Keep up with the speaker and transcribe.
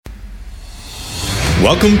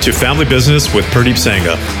Welcome to Family Business with Purdeep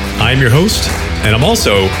Sangha. I'm your host, and I'm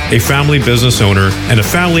also a family business owner and a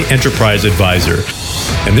family enterprise advisor.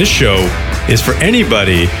 And this show is for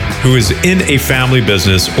anybody who is in a family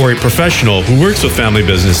business or a professional who works with family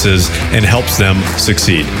businesses and helps them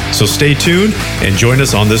succeed. So stay tuned and join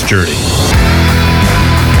us on this journey.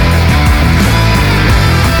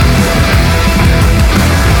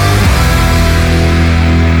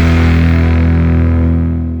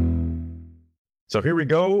 So here we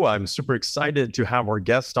go. I'm super excited to have our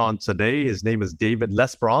guest on today. His name is David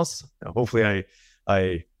Lesperance. Hopefully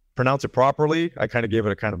I pronounce it properly. I kind of gave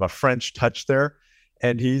it a French touch there.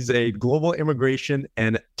 And he's a global immigration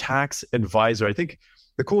and tax advisor. I think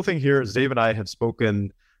the cool thing here is Dave and I have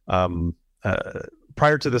spoken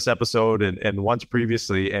prior to this episode and once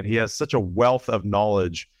previously, and he has such a wealth of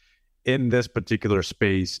knowledge in this particular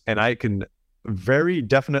space. And I can very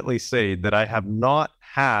definitely say that I have not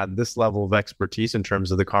had this level of expertise in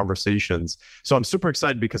terms of the conversations. So I'm super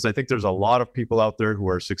excited because I think there's a lot of people out there who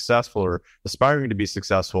are successful or aspiring to be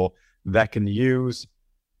successful that can use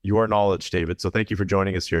your knowledge, David. So thank you for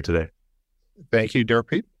joining us here today. Thank you,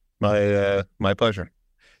 Pete. My pleasure.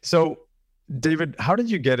 So David, how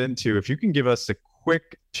did you get into, if you can give us a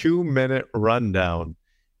quick 2-minute rundown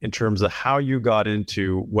in terms of how you got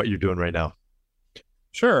into what you're doing right now?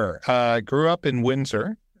 Sure. I grew up in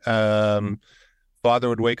Windsor. Father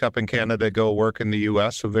would wake up in Canada, go work in the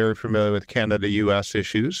U.S., so very familiar with Canada-U.S.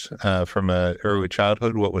 issues from early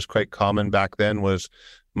childhood. What was quite common back then was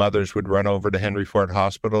mothers would run over to Henry Ford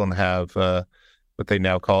Hospital and have what they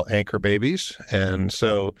now call anchor babies. And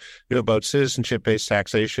so knew about citizenship-based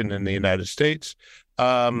taxation in the United States.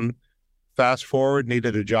 Fast forward,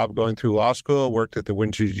 needed a job going through law school, worked at the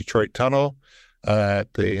Windsor-Detroit Tunnel,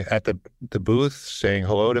 at the booth, saying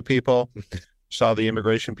hello to people. Saw the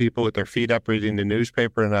immigration people with their feet up reading the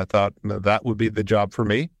newspaper, and I thought that would be the job for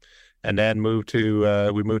me. And then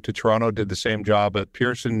we moved to Toronto, did the same job at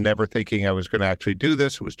Pearson, never thinking I was going to actually do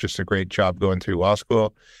this. It was just a great job going through law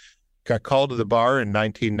school. Got called to the bar in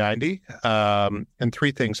 1990, and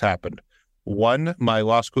three things happened. One, my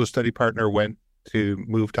law school study partner went to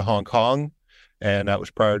move to Hong Kong, and that was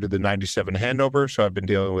prior to the 97 handover. So I've been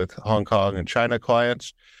dealing with Hong Kong and China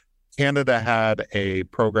clients. Canada had a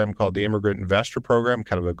program called the Immigrant Investor Program,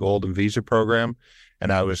 kind of a golden visa program.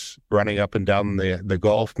 And I was running up and down the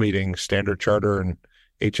Gulf meeting Standard Charter and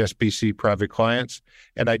HSBC private clients.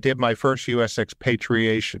 And I did my first U.S.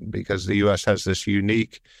 expatriation because the U.S. has this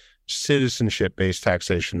unique citizenship-based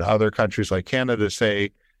taxation. Other countries like Canada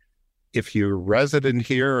say, if you're resident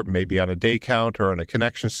here, maybe on a day count or on a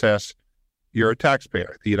connections test, you're a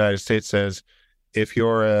taxpayer. The United States says, if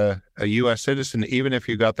you're a U.S. citizen, even if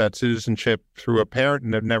you got that citizenship through a parent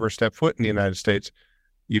and have never stepped foot in the United States,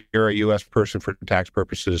 you're a U.S. person for tax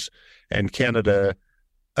purposes. And Canada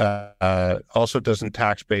also doesn't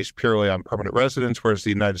tax based purely on permanent residence, whereas the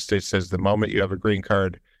United States says the moment you have a green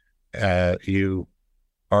card, you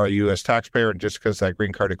are a U.S. taxpayer. And just because that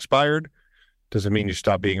green card expired doesn't mean you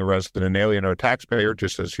stop being a resident, an alien, or a taxpayer,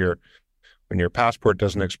 just as when your passport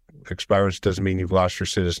doesn't expire, it doesn't mean you've lost your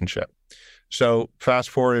citizenship. So fast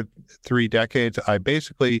forward 3 decades,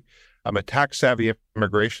 I'm a tax-savvy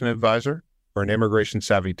immigration advisor or an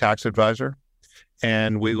immigration-savvy tax advisor.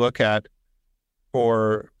 And we look at,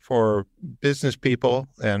 for business people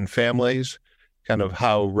and families, kind of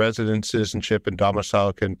how resident citizenship and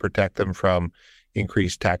domicile can protect them from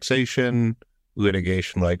increased taxation,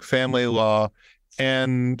 litigation like family law,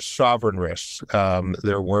 and sovereign risks.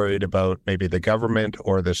 They're worried about maybe the government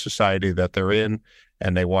or the society that they're in,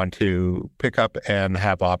 and they want to pick up and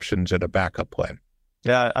have options and a backup plan.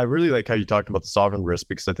 Yeah, I really like how you talked about the sovereign risk,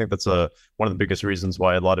 because I think that's one of the biggest reasons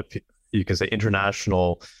why a lot of, you can say,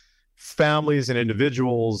 international families and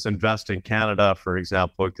individuals invest in Canada, for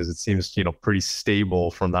example, because it seems, pretty stable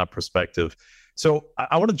from that perspective. So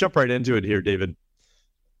I want to jump right into it here, David.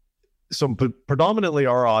 So predominantly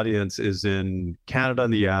our audience is in Canada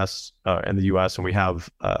and the US, and we have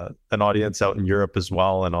an audience out in Europe as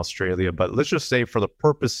well, and Australia. But let's just say, for the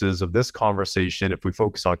purposes of this conversation, if we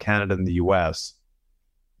focus on Canada and the US,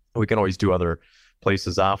 we can always do other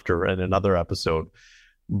places after in another episode.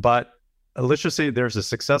 But let's just say there's a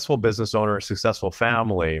successful business owner, a successful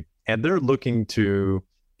family, and they're looking to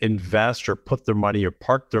invest or put their money or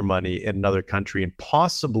park their money in another country, and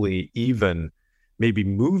possibly even maybe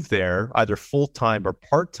move there either full-time or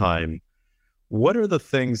part-time. What are the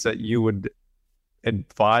things that you would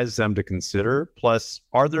advise them to consider? Plus,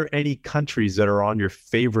 are there any countries that are on your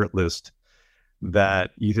favorite list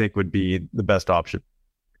that you think would be the best option?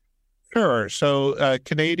 Sure. So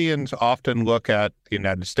Canadians often look at the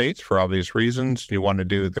United States for obvious reasons. You want to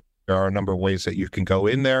do There are a number of ways that you can go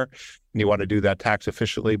in there, and you want to do that tax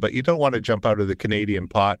efficiently, but you don't want to jump out of the Canadian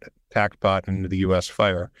tax pot into the U.S.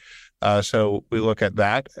 fire. So we look at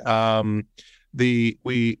that.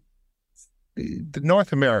 The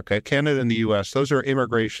North America, Canada and the U.S., those are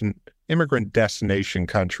immigrant destination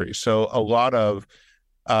countries. So a lot of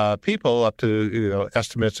people, up to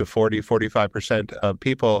estimates of 45% of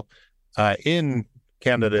people in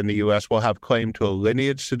Canada and the U.S. will have claim to a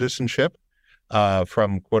lineage citizenship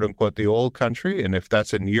from quote unquote the old country. And if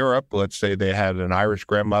that's in Europe, let's say they had an Irish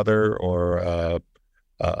grandmother or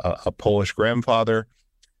a Polish grandfather,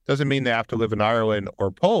 doesn't mean they have to live in Ireland or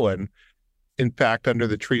Poland. In fact, under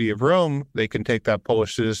the Treaty of Rome, they can take that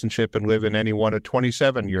Polish citizenship and live in any one of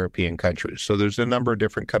 27 European countries. So there's a number of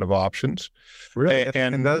different kind of options. Really?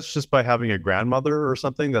 And that's just by having a grandmother or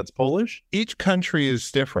something that's Polish? Each country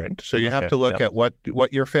is different. So you have to look at what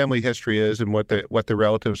your family history is and what the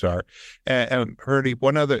relatives are. And Purdeep,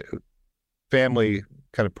 one other family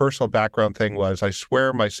kind of personal background thing was, I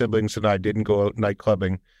swear my siblings and I didn't go out night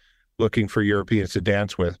clubbing looking for Europeans to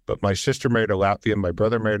dance with. But my sister married a Latvian, my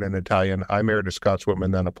brother married an Italian, I married a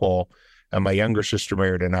Scotswoman, then a Pole, and my younger sister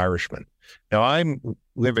married an Irishman. Now, I'm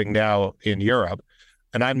living now in Europe,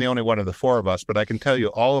 and I'm the only one of the four of us, but I can tell you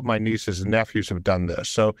all of my nieces and nephews have done this.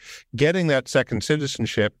 So getting that second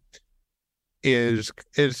citizenship is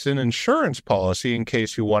an insurance policy in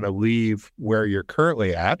case you want to leave where you're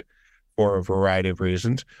currently at, for a variety of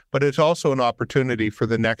reasons, but it's also an opportunity for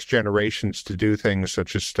the next generations to do things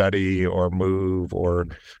such as study or move or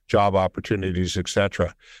job opportunities,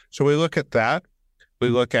 etc. So we look at that. We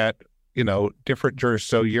look at, different jurisdictions.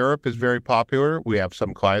 So Europe is very popular. We have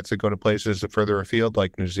some clients that go to places further afield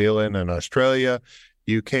like New Zealand and Australia.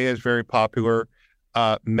 UK is very popular.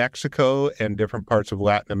 Mexico and different parts of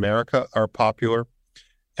Latin America are popular.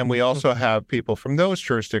 And we also have people from those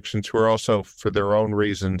jurisdictions who are also, for their own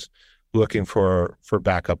reasons, looking for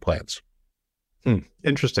backup plans.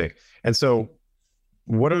 Interesting. And so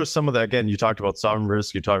what are some of the, again, you talked about sovereign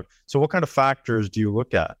risk, so what kind of factors do you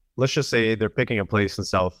look at? Let's just say they're picking a place in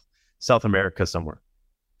South America somewhere.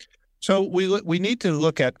 So we need to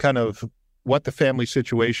look at kind of what the family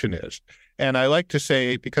situation is. And I like to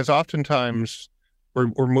say, because oftentimes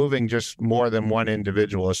we're moving just more than one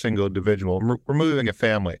individual, a single individual, we're moving a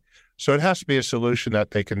family. So it has to be a solution that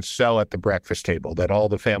they can sell at the breakfast table, that all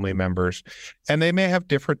the family members, and they may have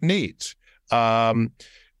different needs. For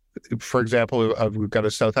example, we've got a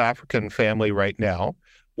South African family right now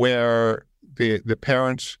where the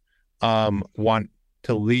parents want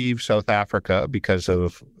to leave South Africa because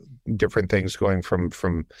of different things going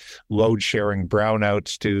from load sharing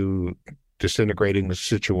brownouts to disintegrating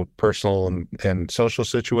the personal and social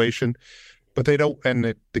situation. But they don't,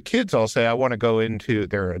 and the kids all say, I want to go into,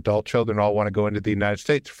 their adult children all want to go into the United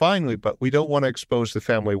States, finally, but we don't want to expose the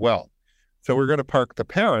family wealth. So we're going to park the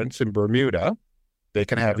parents in Bermuda. They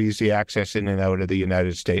can have easy access in and out of the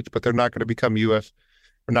United States, but they're not going to become U.S.,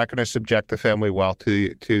 we're not going to subject the family wealth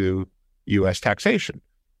to U.S. taxation.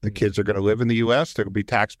 The kids are going to live in the U.S., they're going to be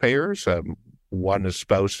taxpayers. One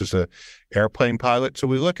spouse is an airplane pilot. So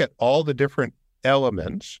we look at all the different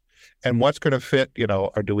elements and what's going to fit,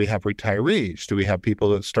 or do we have retirees? Do we have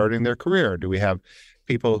people that's starting their career? Do we have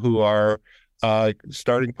people who are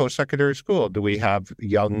starting post-secondary school? Do we have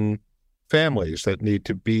young families that need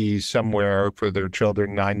to be somewhere for their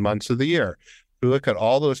children 9 months of the year? We look at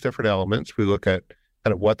all those different elements. We look at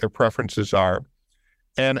kind of what their preferences are.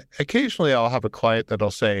 And occasionally I'll have a client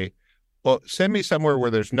that'll say, well, send me somewhere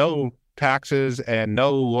where there's no taxes and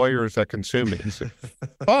no lawyers that can sue me.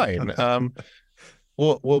 Fine.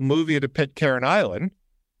 We'll move you to Pitcairn Island.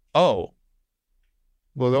 Oh,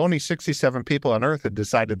 well, only 67 people on Earth have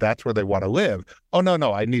decided that's where they want to live. Oh,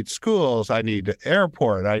 no, I need schools. I need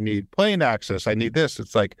airport. I need plane access. I need this.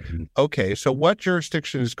 It's like, okay, so what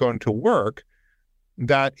jurisdiction is going to work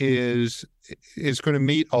that is going to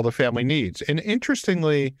meet all the family needs? And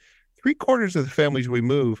interestingly, 3/4 of the families we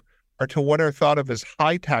move are to what are thought of as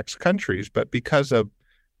high tax countries, but because of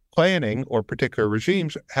planning or particular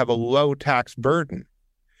regimes have a low tax burden.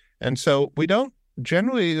 And so we don't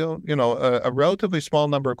generally, a relatively small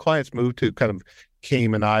number of clients move to kind of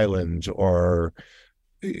Cayman Islands or,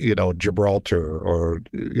 Gibraltar or,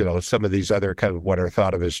 some of these other kind of what are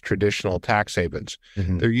thought of as traditional tax havens.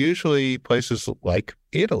 They're usually places like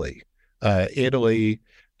Italy. Italy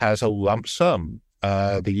has a lump sum.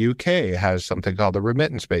 The UK has something called the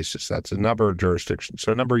remittance basis. That's a number of jurisdictions.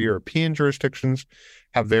 So a number of European jurisdictions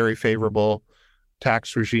have very favorable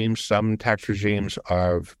tax regimes. Some tax regimes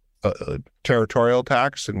are territorial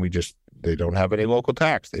tax, and they don't have any local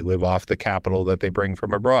tax. They live off the capital that they bring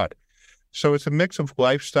from abroad. So it's a mix of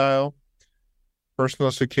lifestyle,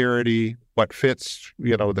 personal security, what fits,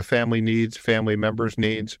 the family needs, family members'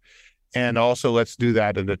 needs. And also let's do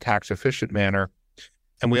that in a tax efficient manner.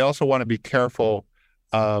 And we also want to be careful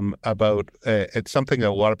about it's something that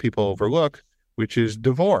a lot of people overlook, which is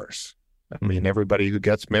divorce. I mean, everybody who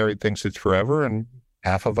gets married thinks it's forever, and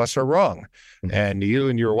half of us are wrong. And you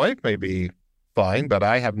and your wife may be fine, but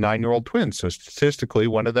I have 9-year-old twins. So statistically,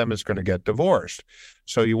 one of them is going to get divorced.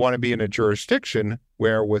 So you want to be in a jurisdiction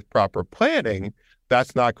where with proper planning,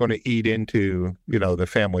 that's not going to eat into, the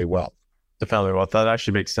family wealth. The family wealth. That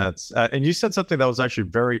actually makes sense. And you said something that was actually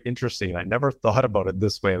very interesting. I never thought about it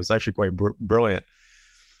this way. It was actually quite brilliant.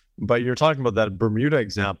 But you're talking about that Bermuda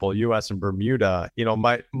example, U.S. and Bermuda.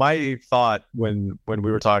 My thought when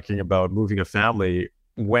we were talking about moving a family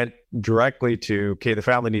went directly to, okay, the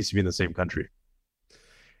family needs to be in the same country.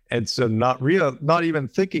 And so not even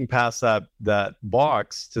thinking past that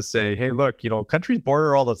box to say, hey, look, countries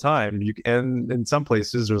border all the time. And in some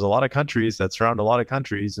places, there's a lot of countries that surround a lot of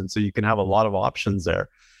countries. And so you can have a lot of options there.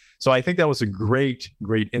 So I think that was a great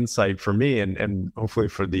insight for me and hopefully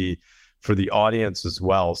for the audience as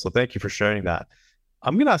well. So thank you for sharing that.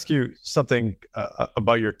 I'm going to ask you something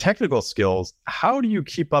about your technical skills. How do you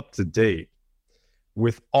keep up to date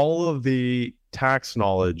with all of the tax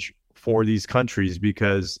knowledge for these countries?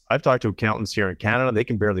 Because I've talked to accountants here in Canada, they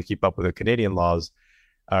can barely keep up with the Canadian laws,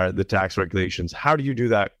 the tax regulations. How do you do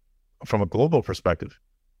that from a global perspective?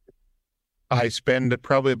 I spend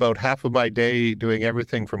probably about half of my day doing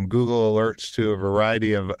everything from Google alerts to a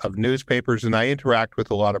variety of newspapers, and I interact with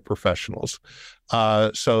a lot of professionals.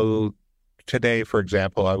 So today, for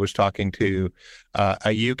example, I was talking to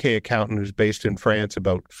a UK accountant who's based in France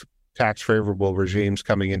about tax favorable regimes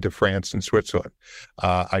coming into France and Switzerland.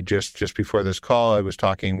 I just before this call, I was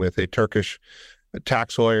talking with a Turkish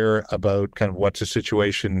tax lawyer about kind of what's the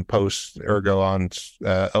situation post Erdogan's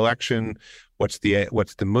election. What's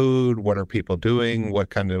the mood? What are people doing?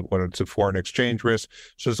 What's the foreign exchange risk?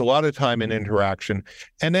 So there's a lot of time in interaction,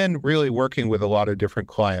 and then really working with a lot of different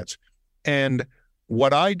clients. And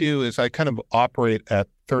what I do is I kind of operate at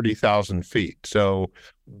 30,000 feet. So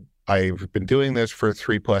I've been doing this for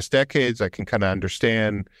 3+ decades. I can kind of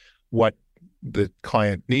understand what the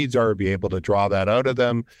client needs are, be able to draw that out of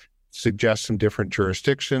them, suggest some different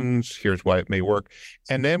jurisdictions. Here's why it may work.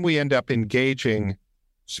 And then we end up engaging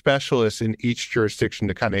specialists in each jurisdiction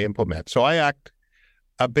to kind of implement. So I act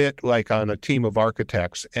a bit like on a team of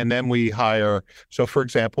architects, and then we hire. So for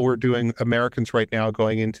example, we're doing Americans right now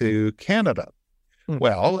going into Canada.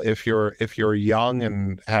 Well, if you're young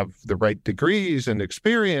and have the right degrees and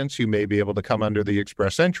experience, you may be able to come under the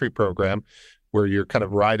express entry program where you're kind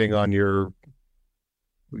of riding on your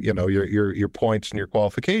points and your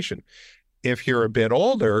qualification. If you're a bit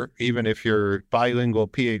older, even if you're bilingual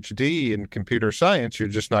PhD in computer science, you're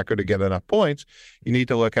just not going to get enough points. You need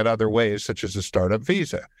to look at other ways, such as a startup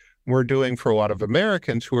visa. We're doing for a lot of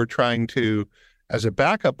Americans who are trying to, as a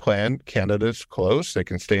backup plan, Canada's close. They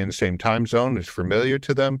can stay in the same time zone. It's familiar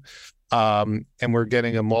to them. And we're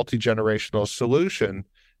getting a multi-generational solution,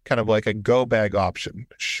 kind of like a go-bag option,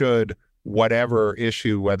 should whatever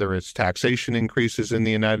issue, whether it's taxation increases in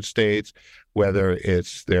the United States, whether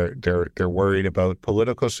it's they're worried about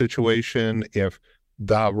political situation, if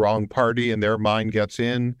the wrong party in their mind gets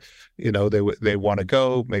in, they want to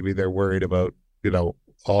go. Maybe they're worried about,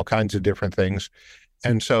 all kinds of different things.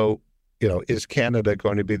 And so, is Canada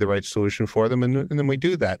going to be the right solution for them? And then we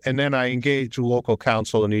do that. And then I engage local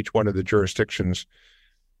counsel in each one of the jurisdictions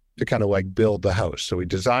to kind of like build the house. So we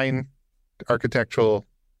design architectural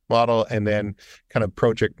model and then kind of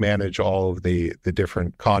project manage all of the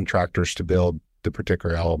different contractors to build the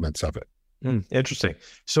particular elements of it. Interesting.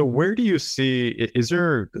 So where do you see, is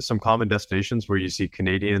there some common destinations where you see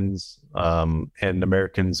Canadians and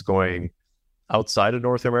Americans going outside of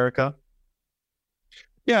North America?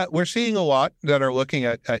 Yeah, we're seeing a lot that are looking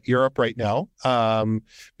at Europe right now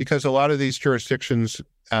because a lot of these jurisdictions,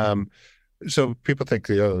 so people think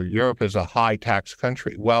Europe is a high tax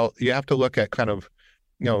country. Well, you have to look at kind of,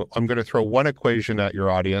 I'm going to throw one equation at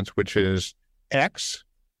your audience, which is X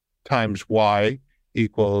times Y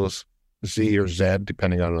equals Z or Z,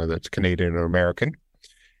 depending on whether it's Canadian or American.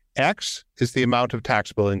 X is the amount of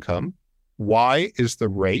taxable income. Y is the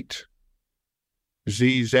rate.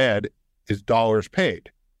 ZZ is dollars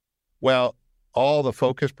paid. Well, all the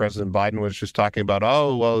focus President Biden was just talking about,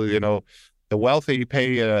 the wealthy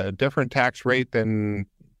pay a different tax rate than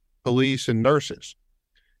police and nurses.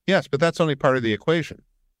 Yes, but that's only part of the equation.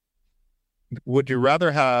 Would you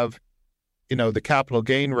rather have, the capital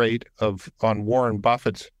gain rate on Warren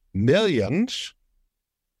Buffett's millions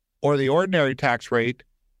or the ordinary tax rate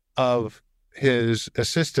of his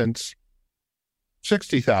assistant's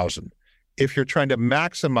 $60,000 if you're trying to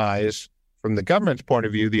maximize, from the government's point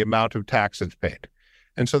of view, the amount of taxes paid.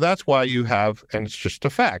 And so that's why you have, and it's just a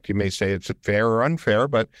fact, you may say it's fair or unfair,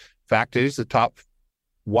 but fact is the top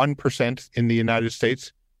 1% in the United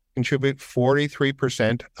States contribute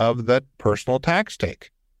 43% of the personal tax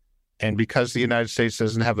take. And because the United States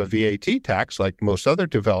doesn't have a VAT tax like most other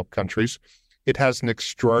developed countries, it has an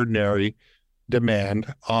extraordinary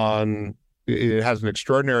demand on, it has an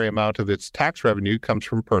extraordinary amount of its tax revenue comes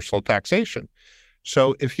from personal taxation.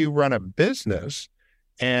 So if you run a business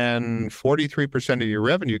and 43% of your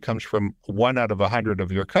revenue comes from 1 out of 100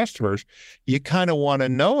 of your customers, you kind of want to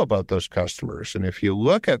know about those customers. And if you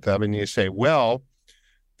look at them and you say, well,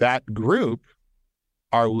 that group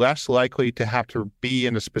are less likely to have to be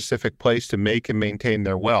in a specific place to make and maintain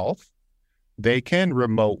their wealth. They can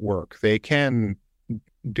remote work. They can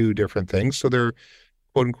do different things. So they're,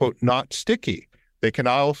 quote unquote, not sticky. They can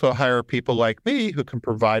also hire people like me who can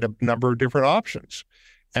provide a number of different options.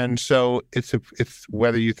 And so it's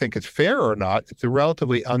whether you think it's fair or not, it's a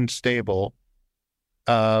relatively unstable,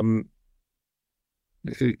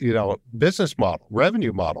 business model,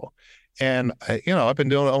 revenue model. And, I've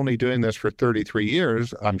been only doing this for 33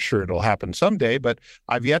 years. I'm sure it'll happen someday, but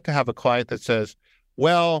I've yet to have a client that says,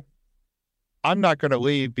 well, I'm not going to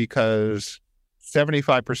leave because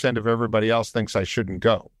 75% of everybody else thinks I shouldn't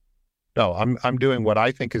go. No, I'm doing what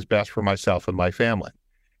I think is best for myself and my family.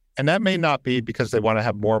 And that may not be because they want to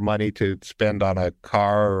have more money to spend on a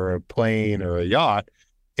car or a plane or a yacht.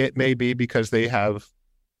 It may be because they have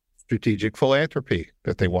strategic philanthropy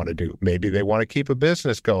that they want to do. Maybe they want to keep a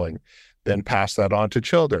business going, then pass that on to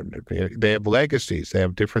children. They have legacies. They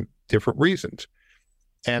have different reasons.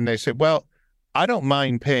 And they say, well, I don't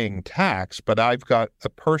mind paying tax, but I've got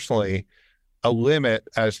personally a limit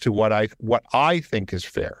as to what I think is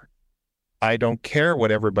fair. I don't care what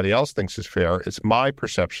everybody else thinks is fair. It's my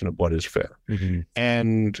perception of what is fair. Mm-hmm.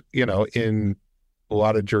 And, in a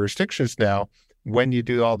lot of jurisdictions now, when you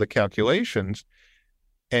do all the calculations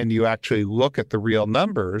and you actually look at the real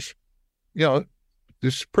numbers,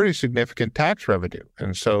 there's pretty significant tax revenue.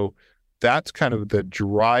 And so that's kind of the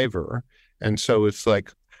driver. And so it's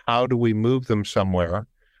like, how do we move them somewhere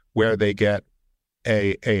where they get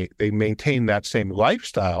they maintain that same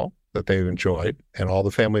lifestyle that they've enjoyed, and all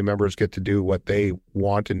the family members get to do what they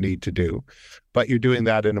want and need to do, but you're doing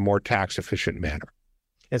that in a more tax efficient manner.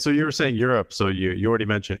 And so you were saying Europe. So you already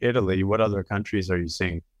mentioned Italy. What other countries are you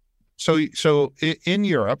seeing? So in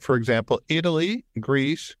Europe, for example, Italy,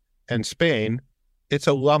 Greece, and Spain, it's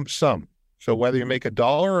a lump sum. So whether you make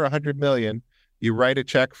 $1 or 100 million, you write a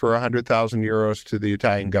check for 100,000 euros to the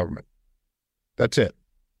Italian government. That's it.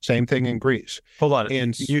 Same thing in Greece. Hold on.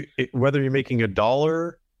 Whether you're making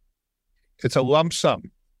 $1, it's a lump sum.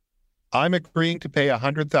 I'm agreeing to pay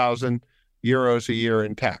 100,000 euros a year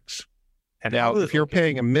in tax. And now, if you're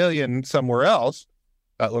paying $1 million somewhere else,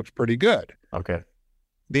 that looks pretty good. Okay.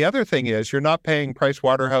 The other thing is you're not paying Price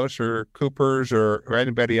Waterhouse or Coopers or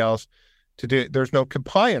anybody else to do it. There's no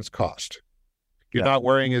compliance cost. You're not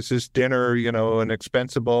worrying, is this dinner, an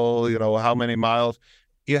expensible, how many miles?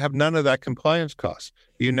 You have none of that compliance cost.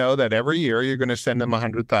 You know that every year you're going to send them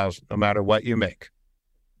 100,000, no matter what you make.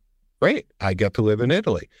 Great. I get to live in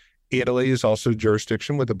Italy. Italy is also a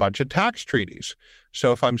jurisdiction with a bunch of tax treaties.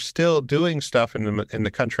 So if I'm still doing stuff in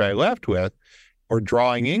the country I left with, or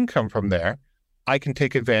drawing income from there, I can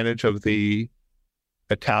take advantage of the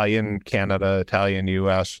Italian-Canada,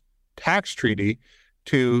 Italian-U.S. tax treaty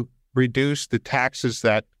to reduce the taxes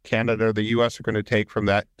that Canada or the U.S. are going to take from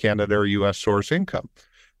that Canada or U.S. source income.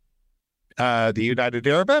 The United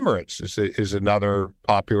Arab Emirates is another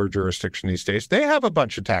popular jurisdiction these days. They have a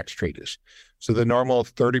bunch of tax treaties. So the normal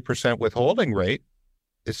 30% withholding rate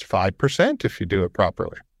is 5% if you do it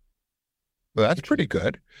properly. Well, that's pretty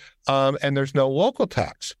good. And there's no local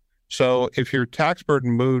tax. So if your tax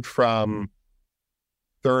burden moved from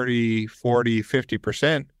 30, 40,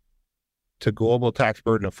 50% to global tax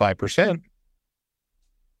burden of 5%,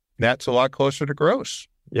 that's a lot closer to gross.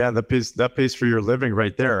 Yeah, that pays for your living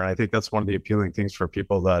right there. And I think that's one of the appealing things for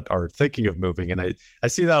people that are thinking of moving. And I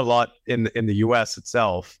see that a lot in the US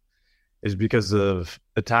itself, is because of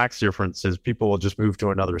the tax differences. People will just move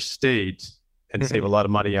to another state and save a lot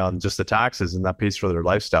of money on just the taxes, and that pays for their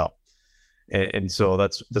lifestyle. And so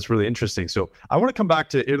that's really interesting. So I want to come back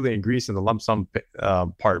to Italy and Greece and the lump sum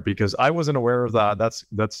part, because I wasn't aware of that.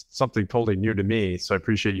 That's something totally new to me. So I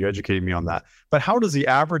appreciate you educating me on that. But how does the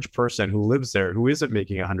average person who lives there, who isn't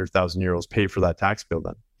making 100,000 euros, pay for that tax bill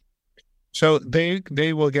then? So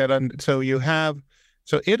they will get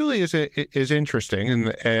so Italy is interesting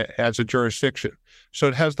as a jurisdiction. So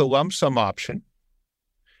it has the lump sum option,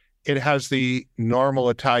 it has the normal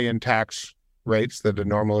Italian tax rates that a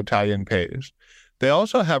normal Italian pays. They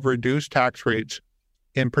also have reduced tax rates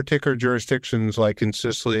in particular jurisdictions like in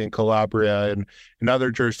Sicily and Calabria and in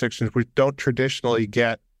other jurisdictions which don't traditionally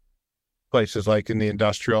get places like in the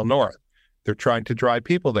industrial north. They're trying to drive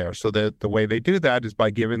people there. So the way they do that is by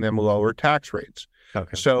giving them lower tax rates.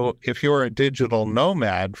 Okay. So if you're a digital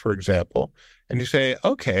nomad, for example, and you say,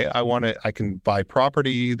 okay, I can buy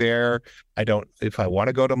property there. If I want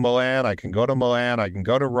to go to Milan, I can go to Milan, I can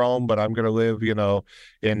go to Rome, but I'm going to live,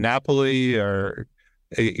 in Napoli or,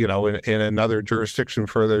 in another jurisdiction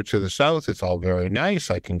further to the south. It's all very nice.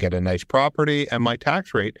 I can get a nice property and my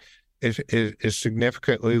tax rate is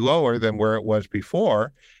significantly lower than where it was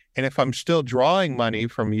before. And if I'm still drawing money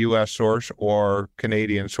from U.S. source or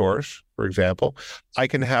Canadian source, for example, I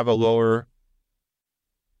can have a lower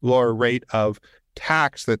rate of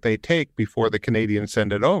tax that they take before the Canadians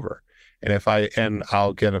send it over. And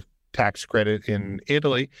I'll get a tax credit in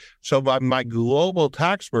Italy. So my global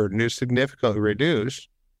tax burden is significantly reduced,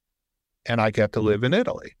 and I get to live in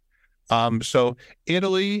Italy. So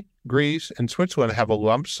Italy, Greece, and Switzerland have a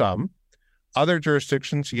lump sum. Other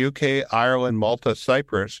jurisdictions, UK, Ireland, Malta,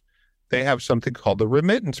 Cyprus, they have something called the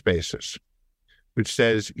remittance basis, which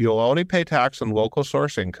says you'll only pay tax on local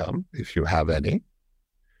source income, if you have any,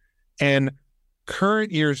 and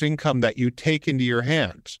current year's income that you take into your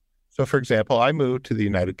hands. So, for example, I moved to the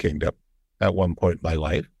United Kingdom at one point in my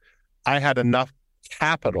life. I had enough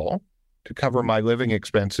capital to cover my living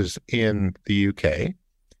expenses in the UK,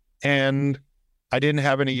 and I didn't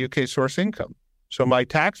have any UK source income. So my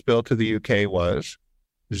tax bill to the UK was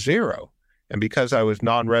zero. And because I was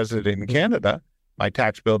non-resident in Canada, my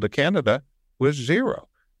tax bill to Canada was zero.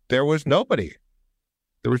 There was nobody.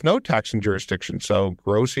 There was no taxing jurisdiction. So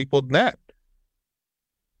gross equaled net.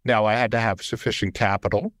 Now I had to have sufficient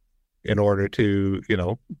capital in order to,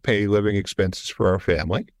 pay living expenses for our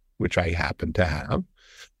family, which I happened to have.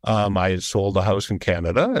 I had sold a house in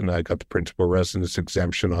Canada and I got the principal residence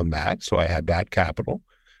exemption on that. So I had that capital,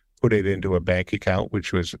 put it into a bank account,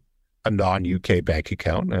 which was a non-UK bank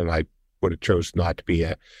account. And I would have chose not to be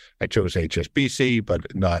I chose HSBC,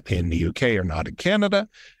 but not in the UK or not in Canada.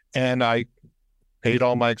 And I paid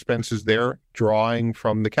all my expenses there, drawing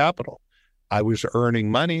from the capital. I was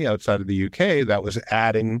earning money outside of the UK that was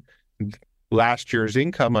adding last year's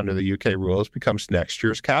income under the UK rules becomes next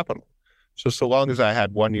year's capital. So long as I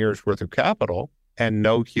had 1 year's worth of capital and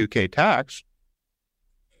no UK tax,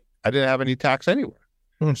 I didn't have any tax anywhere.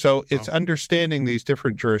 So it's understanding these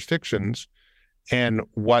different jurisdictions and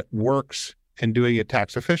what works and doing it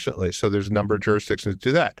tax efficiently. So there's a number of jurisdictions that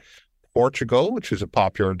do that. Portugal, which is a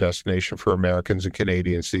popular destination for Americans and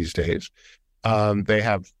Canadians these days, they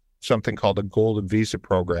have something called a golden visa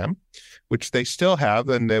program, which they still have,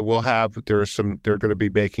 and they will have. They're going to be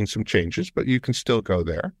making some changes, but you can still go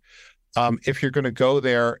there. If you're going to go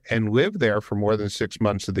there and live there for more than 6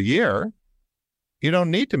 months of the year, you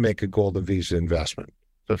don't need to make a golden visa investment.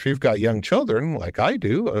 So if you've got young children like I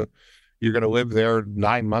do, you're going to live there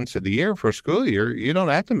 9 months of the year for a school year, you don't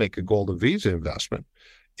have to make a golden visa investment.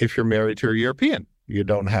 If you're married to a European, you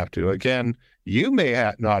don't have to. Again, you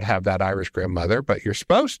may not have that Irish grandmother, but your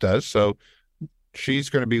spouse does. So she's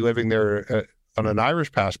going to be living there on an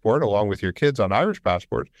Irish passport along with your kids on Irish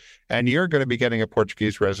passports. And you're going to be getting a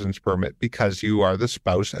Portuguese residence permit because you are the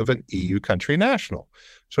spouse of an EU country national.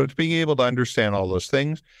 So it's being able to understand all those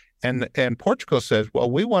things. And Portugal says,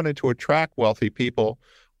 well, we wanted to attract wealthy people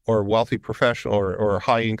or wealthy professional or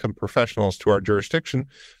high-income professionals to our jurisdiction.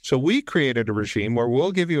 So we created a regime where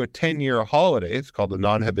we'll give you a 10-year holiday. It's called the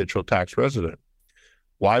non-habitual tax resident.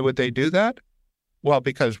 Why would they do that? Well,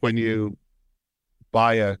 because when you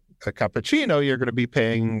buy a cappuccino, you're going to be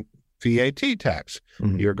paying VAT tax.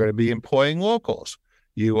 Mm-hmm. You're going to be employing locals.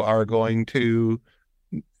 You are going to,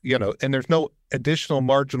 and there's no additional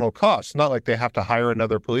marginal costs. Not like they have to hire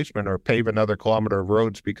another policeman or pave another kilometer of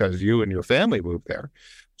roads because you and your family moved there.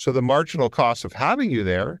 So the marginal cost of having you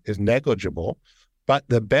there is negligible, but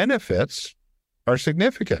the benefits are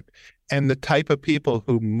significant. And the type of people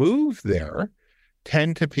who move there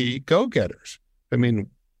tend to be go-getters. I mean,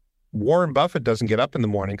 Warren Buffett doesn't get up in the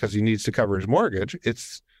morning because he needs to cover his mortgage.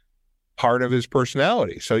 It's part of his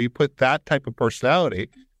personality. So you put that type of personality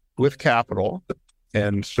with capital,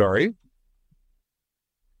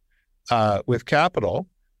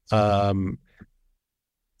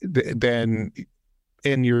 then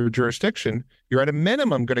in your jurisdiction, you're at a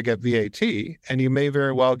minimum going to get VAT, and you may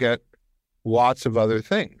very well get lots of other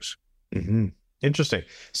things. Mm-hmm. Interesting.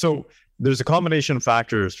 So there's a combination of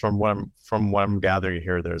factors from what I'm gathering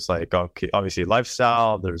here. There's like, okay, obviously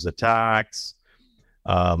lifestyle, there's a tax,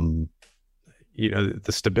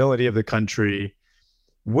 the stability of the country.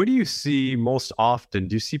 What do you see most often?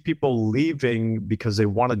 Do you see people leaving because they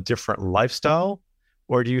want a different lifestyle?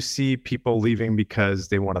 Or do you see people leaving because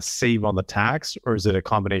they want to save on the tax? Or is it a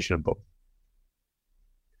combination of both?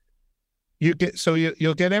 You'll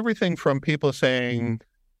get everything from people saying,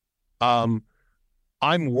 I'm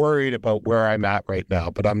worried about where I'm at right now,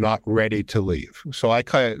 but I'm not ready to leave. So I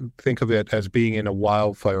kind of think of it as being in a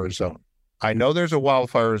wildfire zone. I know there's a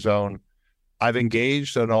wildfire zone. I've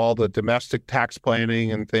engaged in all the domestic tax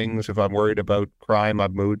planning and things. If I'm worried about crime,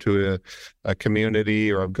 I've moved to a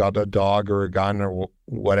community, or I've got a dog or a gun or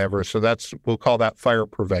whatever. So we'll call that fire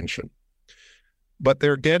prevention. But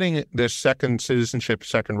they're getting this second citizenship,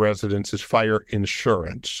 second residence is fire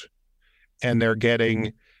insurance. And they're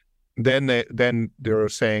getting, then they're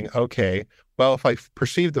saying, okay, well, if I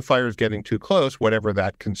perceive the fire is getting too close, whatever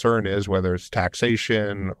that concern is, whether it's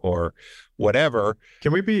taxation or whatever,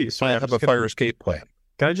 I have a fire escape plan.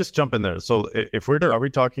 Can I just jump in there? So are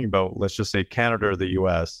we talking about, let's just say Canada or the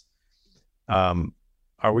US?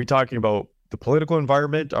 Are we talking about the political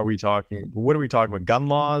environment? What are we talking about? Gun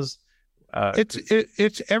laws?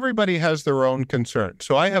 It's everybody has their own concern.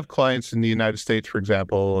 So I have clients in the United States, for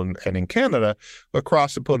example, and in Canada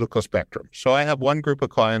across the political spectrum. So I have one group of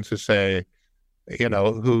clients who say,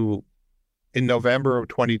 who in November of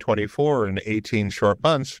 2024, in 18 short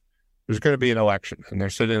months, there's going to be an election. And they're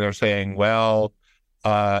sitting there saying, well,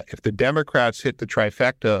 if the Democrats hit the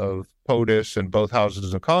trifecta of POTUS and both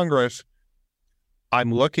houses of Congress,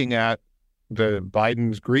 I'm looking at the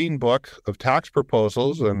Biden's Green Book of tax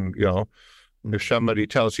proposals, and if somebody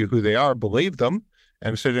tells you who they are, believe them.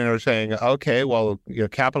 And sitting there saying, okay, well,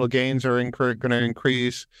 capital gains are going to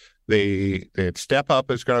increase, the step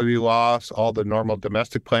up is going to be lost, all the normal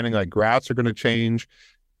domestic planning like grants are going to change,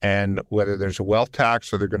 and whether there's a wealth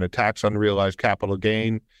tax or they're going to tax unrealized capital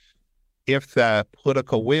gain. If the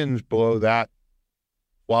political winds blow that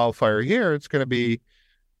wildfire here, it's going to be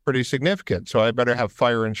pretty significant. So I better have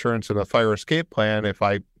fire insurance and a fire escape plan if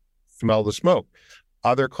I smell the smoke.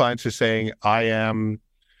 Other clients are saying, I am,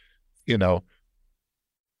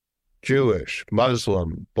 Jewish,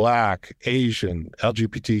 Muslim, Black, Asian,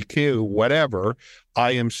 LGBTQ, whatever.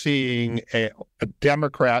 I am seeing a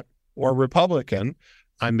Democrat or Republican.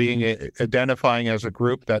 I'm being identifying as a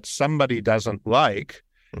group that somebody doesn't like.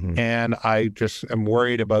 Mm-hmm. And I just am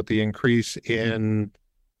worried about the increase in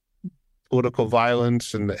political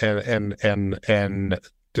violence and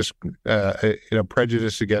just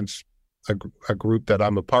prejudice against a group that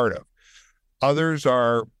I'm a part of. Others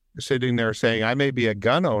are sitting there saying, I may be a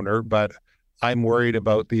gun owner, but I'm worried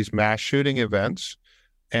about these mass shooting events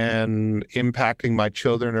and impacting my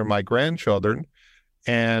children or my grandchildren.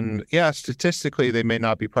 And yeah, statistically, they may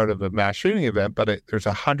not be part of a mass shooting event, but there's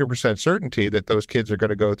 100% certainty that those kids are going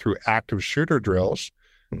to go through active shooter drills.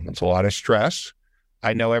 Mm-hmm. It's a lot of stress.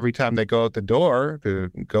 I know every time they go out the door to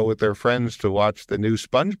go with their friends to watch the new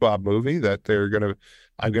SpongeBob movie that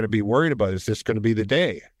I'm going to be worried about, is this going to be the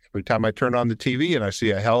day? Every time I turn on the TV and I see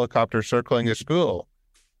a helicopter circling a school,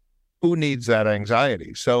 who needs that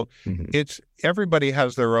anxiety? So It's everybody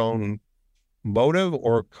has their own motive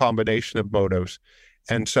or combination of motives.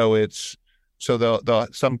 And so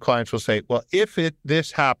some clients will say, well, if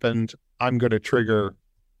this happened, I'm going to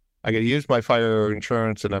use my fire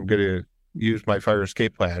insurance and I'm going to use my fire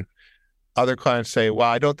escape plan. Other clients say, well,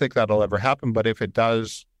 I don't think that'll ever happen, but if it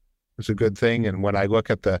does, it's a good thing. And when I look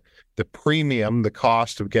at the premium, the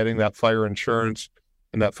cost of getting that fire insurance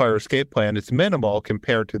and that fire escape plan, it's minimal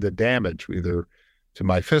compared to the damage, either to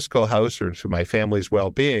my fiscal house or to my family's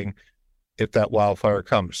well-being, if that wildfire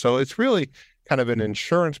comes. So it's really kind of an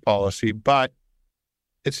insurance policy, but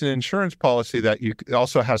it's an insurance policy that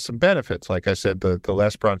also has some benefits. Like I said, the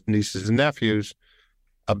Lesperance nieces and nephews,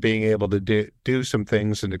 of being able to do some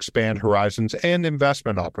things and expand horizons and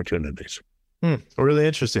investment opportunities. Really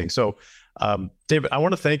interesting. So, David, I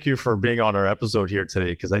want to thank you for being on our episode here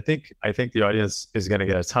today, because I think the audience is going to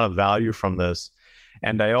get a ton of value from this.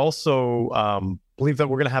 And I also believe that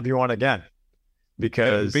we're going to have you on again,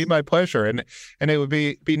 because it'd be my pleasure. And it would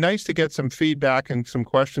be nice to get some feedback and some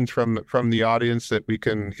questions from the audience that we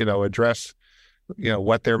can, address,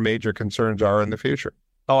 what their major concerns are in the future.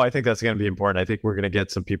 Oh, I think that's going to be important. I think we're going to get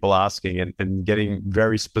some people asking and getting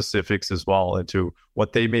very specifics as well into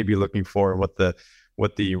what they may be looking for and what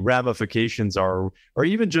the ramifications are, or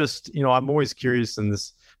even just, I'm always curious, and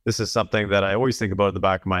this is something that I always think about in the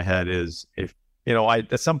back of my head is, if,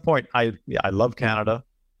 at some point, I love Canada.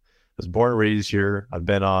 I was born and raised here. I've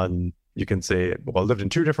been on, you can say, I lived in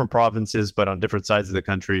two different provinces, but on different sides of the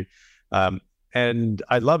country. and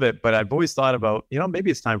I love it, but I've always thought about,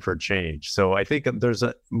 maybe it's time for a change. So I think there's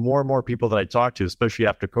more and more people that I talk to, especially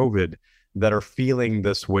after COVID, that are feeling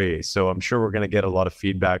this way. So I'm sure we're going to get a lot of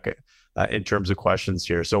feedback in terms of questions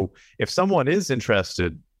here. So if someone is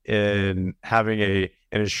interested in having an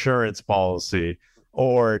insurance policy,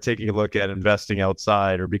 or taking a look at investing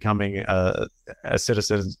outside, or becoming a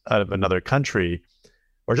citizen of another country,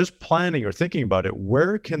 or just planning or thinking about it,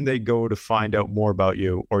 where can they go to find out more about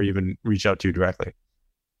you, or even reach out to you directly?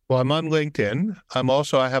 Well, I'm on LinkedIn.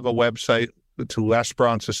 I have a website to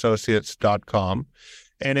lesperanceassociates.com.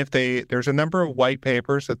 And there's a number of white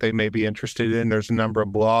papers that they may be interested in. There's a number of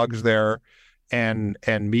blogs there and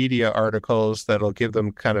media articles that'll give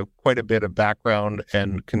them kind of quite a bit of background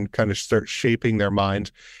and can kind of start shaping their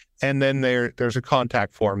minds. And then there's a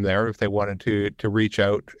contact form there if they wanted to reach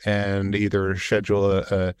out and either schedule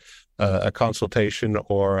a consultation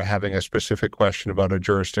or having a specific question about a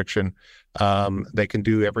jurisdiction. They can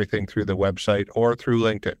do everything through the website or through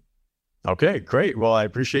LinkedIn. Okay, great. Well, I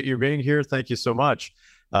appreciate you being here. Thank you so much.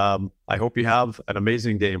 I hope you have an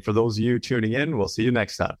amazing day. And for those of you tuning in, we'll see you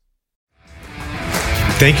next time.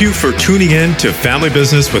 Thank you for tuning in to Family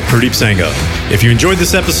Business with Purdeep Sangha. If you enjoyed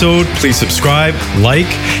this episode, please subscribe, like,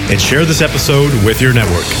 and share this episode with your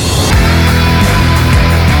network.